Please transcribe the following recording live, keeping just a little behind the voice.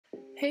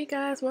Hey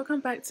guys, welcome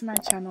back to my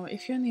channel.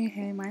 If you're new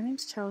here, my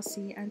name's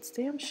Chelsea and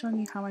today I'm showing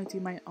you how I do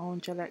my own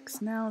pytchelss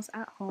nails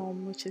at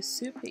home, which is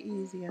super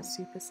easy and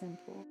super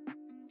simple.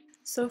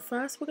 So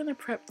first we're going to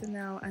prep the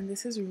nail, and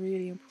this is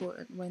really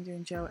important when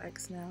doing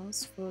pytchelss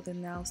nails for the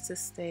nails to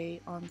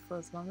stay on for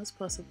as long as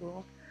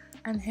possible.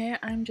 And here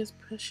I'm just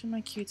pushing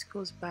my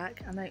cuticles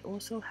back, and I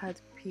also had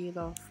peel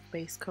off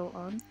base coat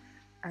on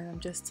and I'm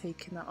just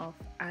taking it off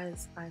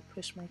as I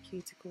push my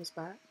cuticles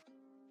back.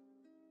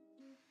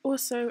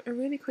 Also, a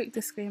really quick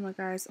disclaimer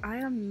guys, I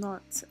am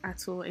not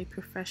at all a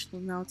professional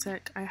nail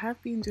tech. I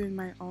have been doing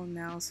my own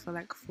nails for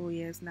like 4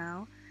 years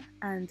now,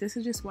 and this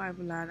is just what I've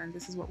learned and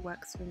this is what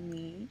works for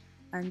me,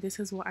 and this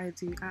is what I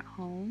do at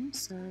home,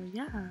 so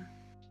yeah.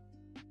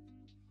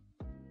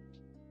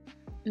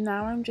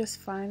 Now I'm just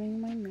filing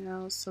my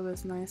nails so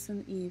it's nice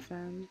and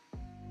even.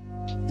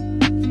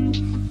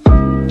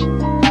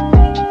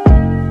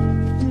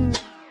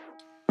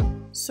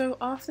 So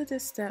after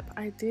this step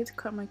I did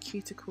cut my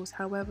cuticles,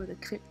 however the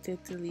clip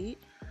did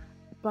delete,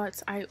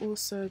 but I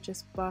also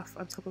just buff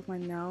on top of my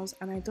nails,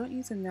 and I don't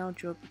use a nail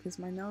drill because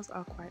my nails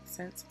are quite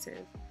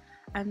sensitive.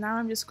 And now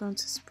I'm just going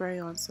to spray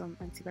on some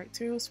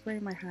antibacterial spray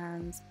in my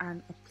hands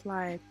and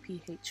apply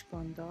pH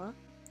bonder.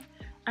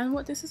 And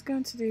what this is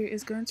going to do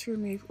is going to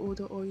remove all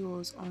the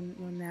oils on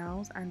your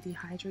nails and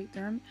dehydrate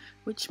them,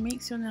 which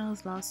makes your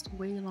nails last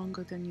way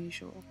longer than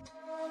usual.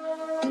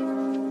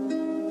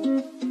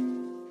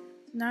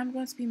 Now I'm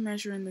going to be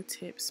measuring the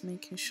tips,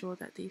 making sure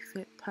that they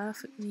fit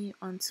perfectly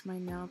onto my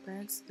nail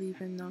beds,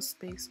 leaving no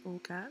space or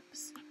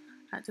gaps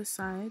at the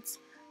sides.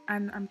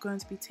 And I'm going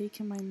to be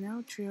taking my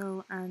nail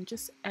drill and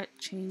just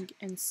etching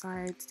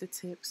inside the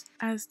tips,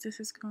 as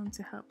this is going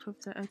to help with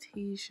the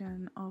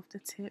adhesion of the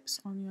tips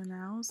on your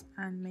nails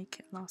and make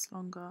it last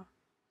longer.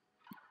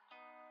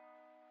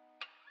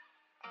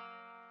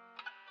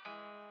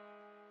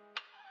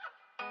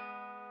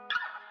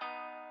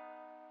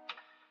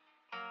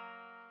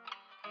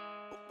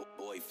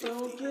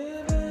 Don't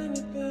give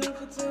anything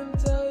for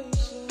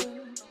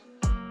temptation.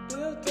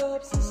 Built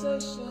up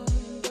sensation.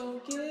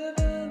 Don't give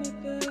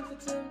anything for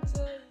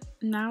temptation.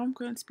 Now I'm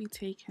going to be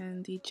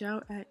taking the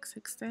pytchelss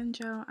Extend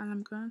Gel and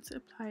I'm going to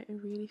apply a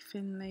really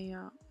thin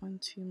layer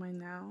onto my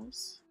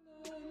nails.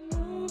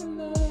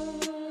 Moving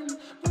on,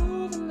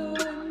 moving on,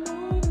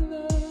 moving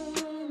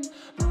on,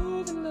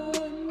 moving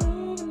on,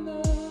 moving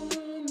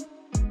on.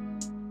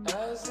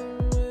 As the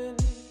wind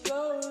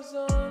blows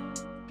on,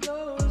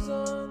 blows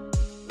on.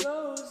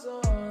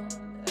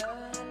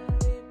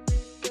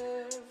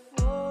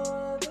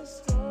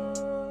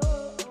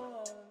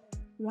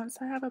 Once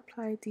I have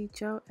applied the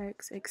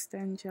pytchelss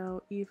Extend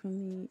Gel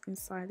evenly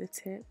inside the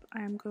tip,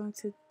 I am going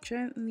to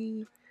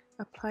gently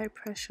apply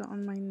pressure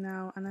on my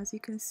nail, and as you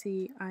can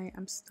see I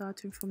am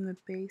starting from the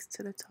base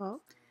to the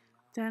top.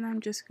 Then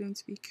I'm just going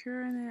to be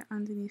curing it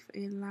underneath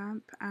a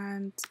lamp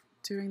and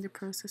doing the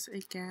process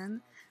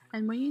again.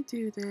 And when you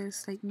do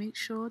this, like, make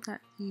sure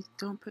that you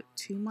don't put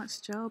too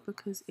much gel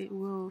because it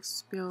will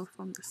spill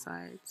from the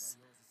sides.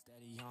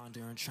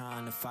 And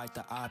trying to fight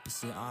the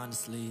opposite.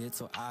 Honestly, it's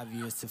so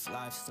obvious if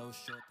life's so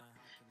short.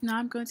 Now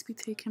I'm going to be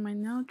taking my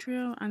nail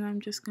drill and I'm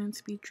just going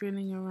to be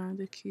drilling around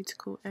the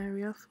cuticle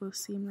area for a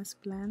seamless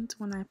blend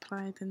when I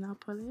apply the nail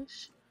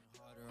polish.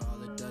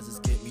 All it does is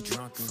get me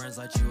drunk. Friends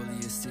like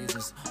Julius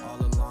Caesars, all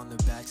along the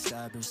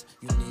backstabbers.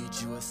 You need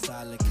you a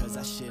salad, cause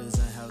that shit is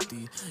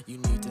unhealthy. You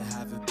need to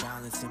have a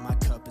balance, and my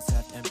cup is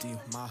half empty.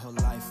 My whole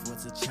life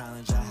was a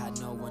challenge, I had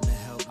no one to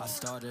help. I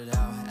started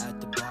out at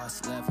the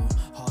boss level,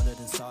 harder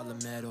than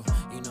solid metal.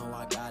 You know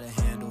I got it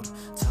handled,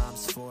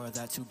 ×4,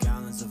 that 2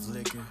 gallons of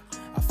liquor.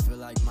 I feel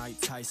like Mike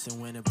Tyson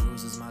when it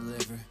bruises my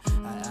liver.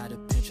 I add a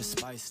pinch of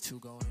spice to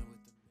go in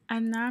with the...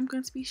 And now I'm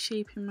going to be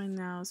shaping my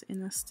nails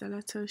in a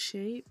stiletto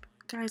shape.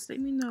 Guys, let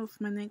me know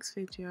for my next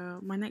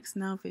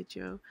nail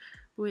video,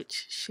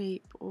 which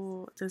shape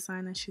or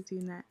design I should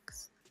do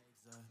next.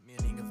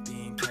 Meaning of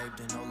being caved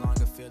in, no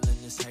longer feeling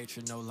this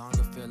hatred, no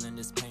longer feeling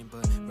this pain,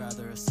 but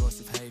rather a source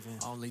of haven.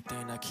 Only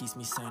thing that keeps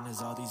me sane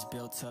is all these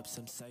built up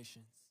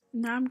sensations.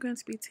 Now I'm going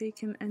to be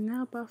taking a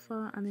nail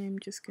buffer and I'm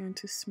just going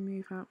to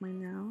smooth out my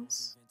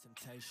nails.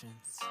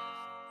 Temptations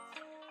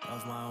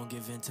of my own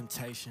given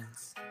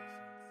temptations.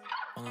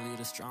 Only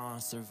the strong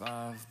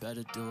survive,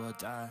 better do or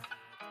die.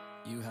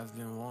 You have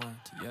been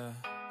warned, yeah.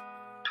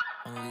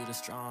 Only the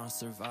strong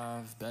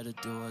survive, better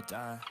do or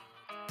die.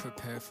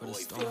 Prepare for the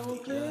storm.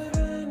 Don't give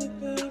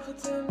anything for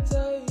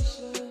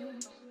temptation.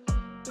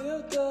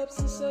 Built up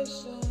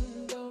sensation.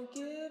 Don't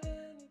give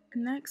anything.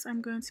 Next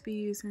I'm going to be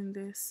using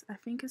this, I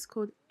think it's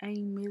called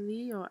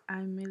A-Milli or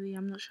I-Milli,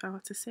 I'm not sure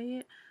how to say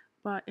it,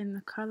 but in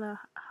the color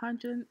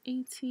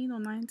 118 or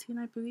 19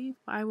 I believe,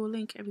 but I will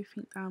link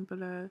everything down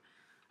below.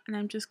 And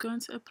I'm just going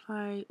to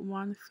apply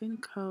one thin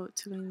coat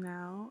to the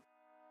nail.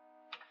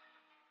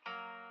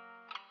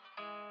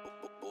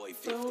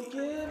 Don't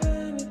give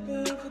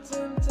anything for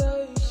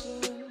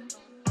temptation.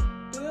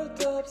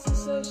 Built up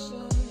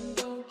sensation.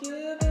 Don't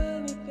give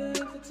anything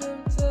for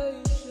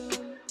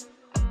temptation.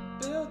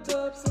 Built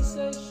up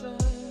sensation.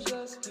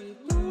 Just keep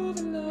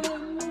moving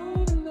on,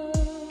 moving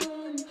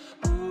on,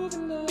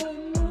 moving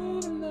on,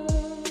 moving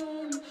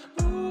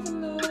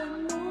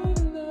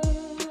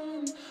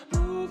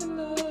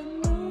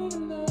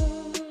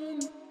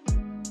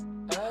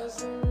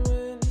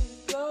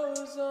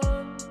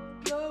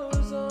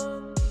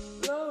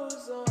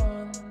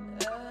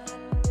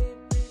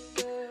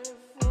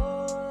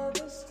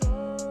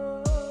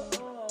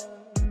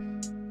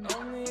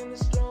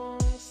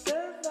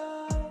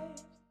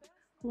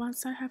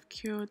once I have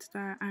cured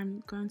that,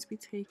 I'm going to be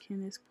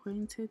taking this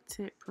pointed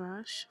tip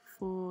brush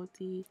for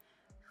the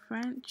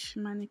French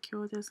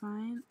manicure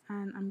design,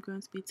 and I'm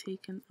going to be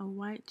taking a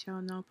white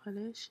gel nail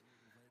polish.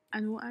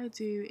 And what I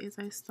do is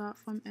I start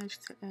from edge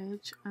to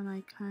edge and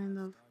I kind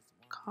of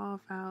carve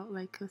out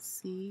like a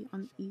C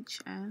on each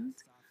end,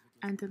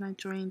 and then I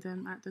join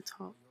them at the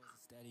top.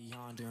 Steady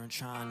yonder and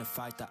trying to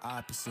fight the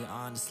opposite.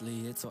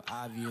 Honestly, it's so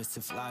obvious.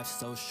 If life's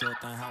so short,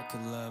 then how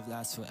could love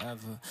last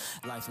forever?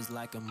 Life is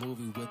like a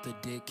movie with a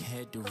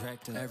dickhead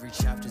director. Every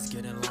chapter's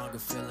getting longer,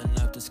 filling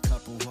up this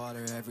cup of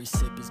water. Every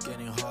sip is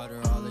getting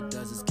harder, all it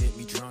does is get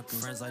me drunker.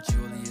 Friends like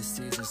Julius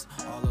Caesars,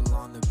 all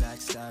along the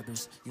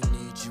backstabbers. You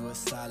need you a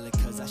salad,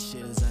 cause that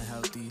shit is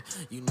unhealthy.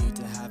 You need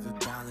to have a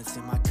balance,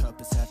 and my cup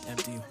is half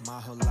empty.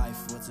 My whole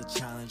life was a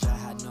challenge, I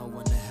had no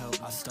one to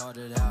help. I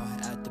started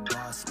out at the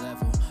boss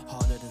level,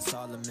 harder than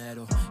solid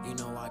metal. You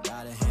know I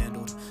got it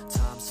handled.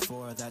 Times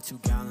 4 of that 2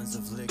 gallons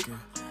of liquor.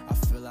 I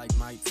feel like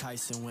Mike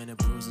Tyson when it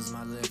bruises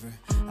my liver.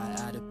 I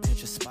add a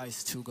pinch of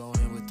spice to go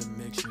in with the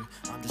mixture.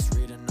 I'm just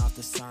reading off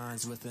the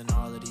signs within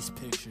all of these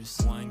pictures.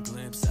 One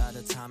glimpse at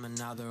a time and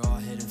now they're all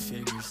hidden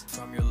figures.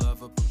 From your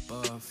love up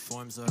above,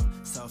 forms of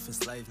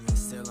self-enslavement,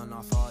 sailing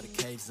off all the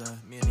caves, the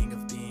meaning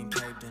of being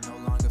caved in. No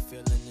longer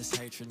feeling this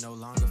hatred, no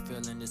longer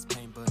feeling this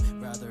pain, but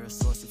rather a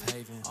source of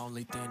haven.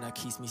 Only thing that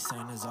keeps me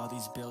sane is all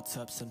these built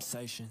up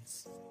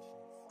sensations,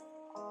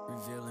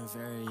 revealing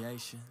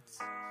variations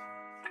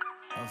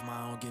of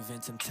my own given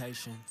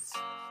temptations,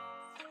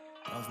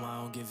 of my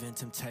own given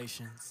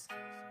temptations.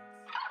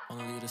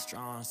 Only the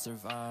strong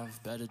survive,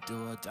 better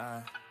do or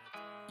die.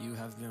 You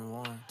have been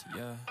warned,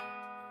 yeah.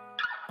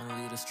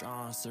 Only the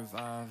strong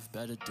survive,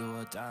 better do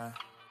or die.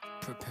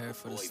 Prepare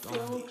for the storm,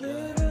 Don't yeah.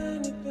 give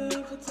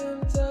anything for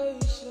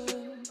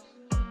temptation.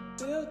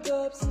 Built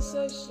up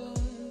sensation.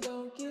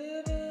 Don't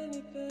give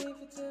anything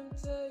for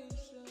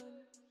temptation.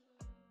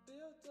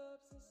 Built up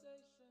sensation.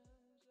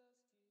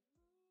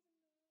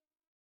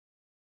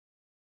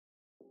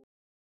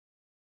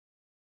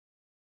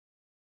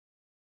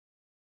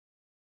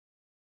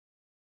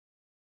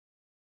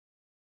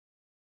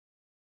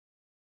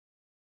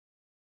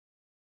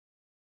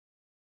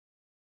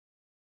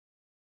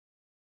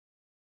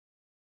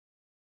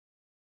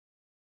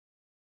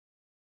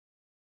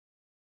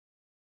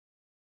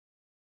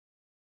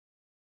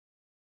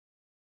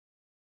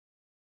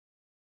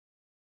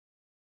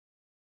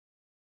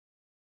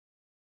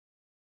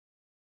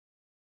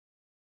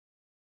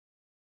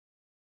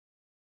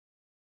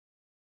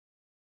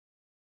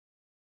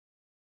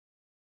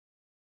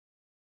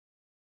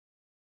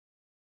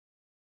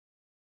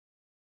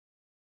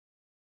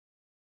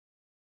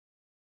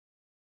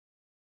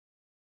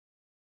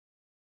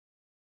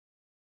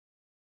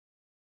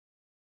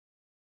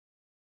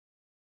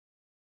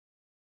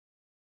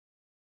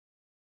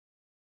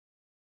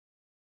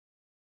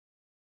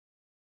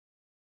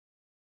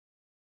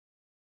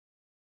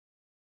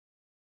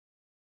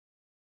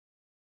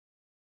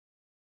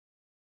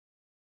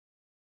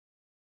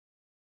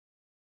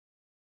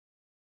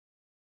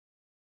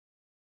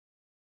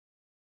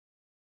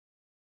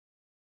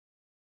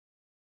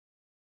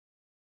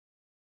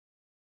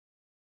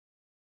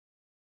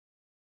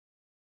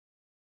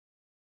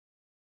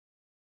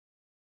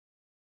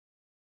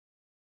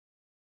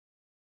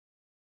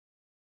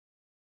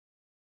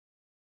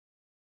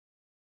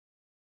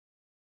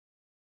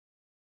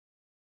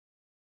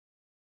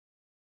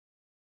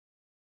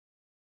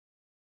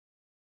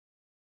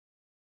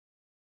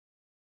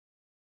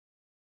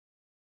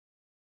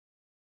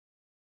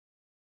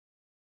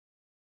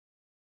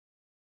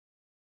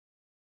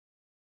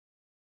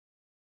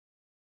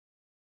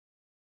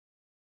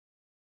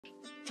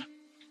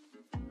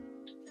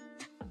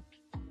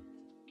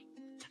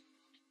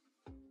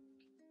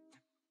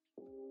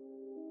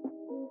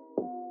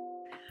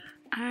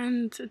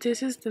 And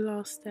this is the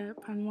last step,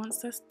 and once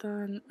that's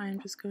done, I'm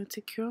just going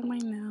to cure my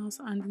nails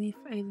underneath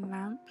a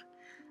lamp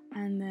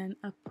and then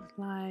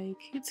apply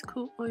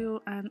cuticle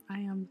oil, and I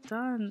am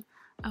done.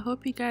 I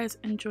hope you guys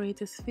enjoyed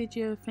this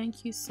video.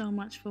 Thank you so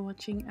much for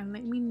watching, and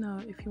let me know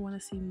if you want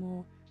to see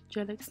more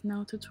Gel-X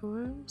nail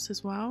tutorials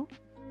as well.